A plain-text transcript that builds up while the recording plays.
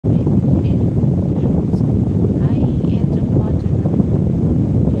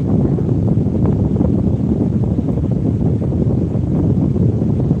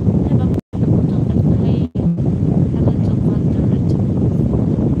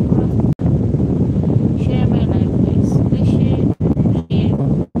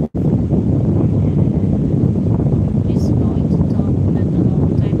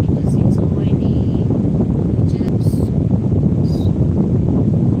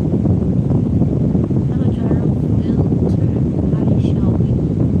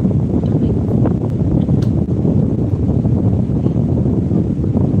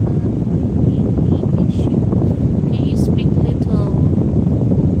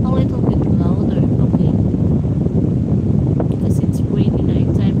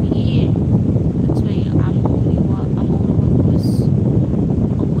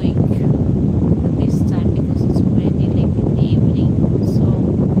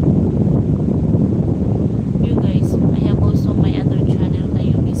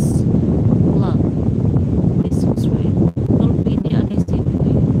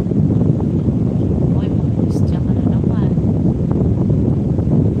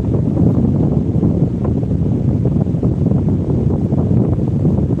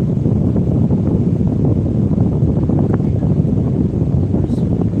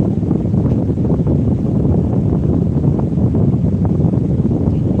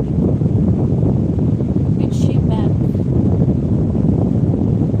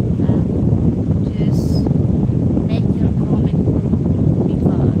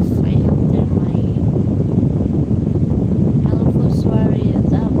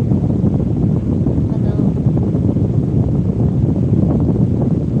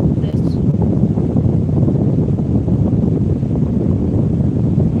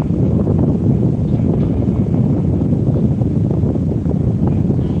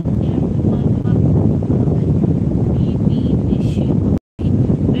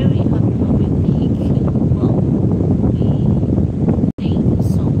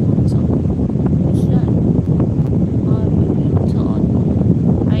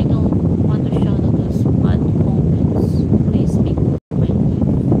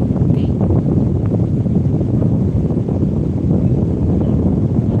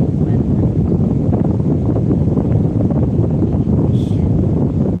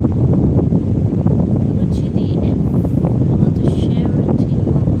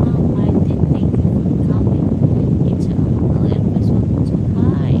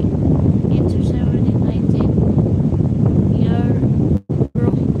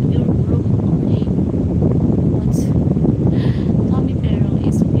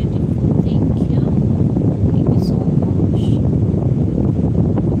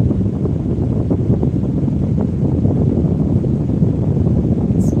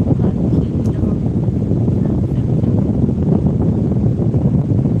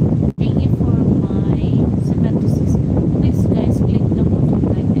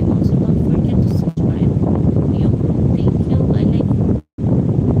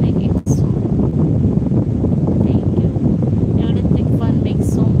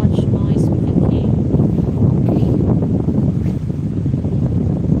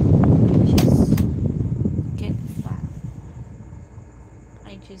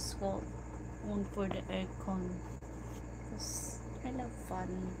I just won't for the aircon because I love fun.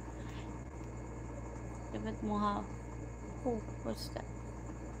 Dapat mo ha. Oh, what's that?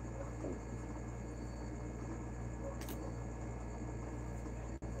 Oh.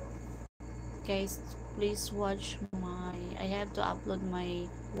 Guys, please watch my. I have to upload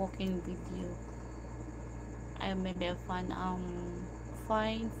my walking video. I maybe I find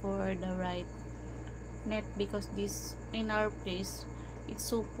for the right net because this in our place it's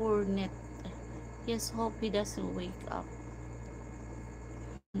so poor net. Yes, hope he doesn't wake up.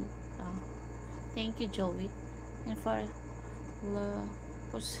 uh, Thank you, Joey, and for la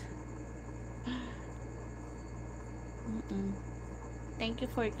pos- mm-mm. Thank you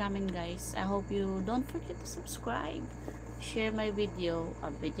for coming, guys. I hope you don't forget to subscribe, share my video, a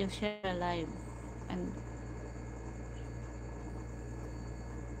video share live, and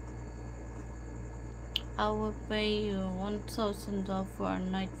I will pay you $1,000 for a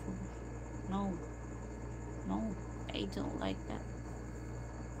night for. No, no, I don't like that.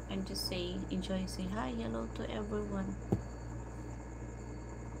 And just say enjoy, say hi, hello to everyone.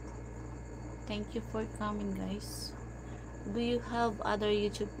 Thank you for coming, guys. Do you have other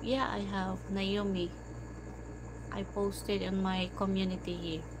YouTube? Yeah, I have Naomi. I posted on my community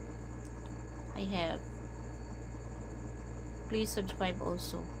here. I have. Please subscribe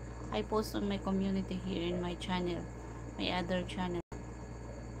also. I post on my community here in my channel, my other channel.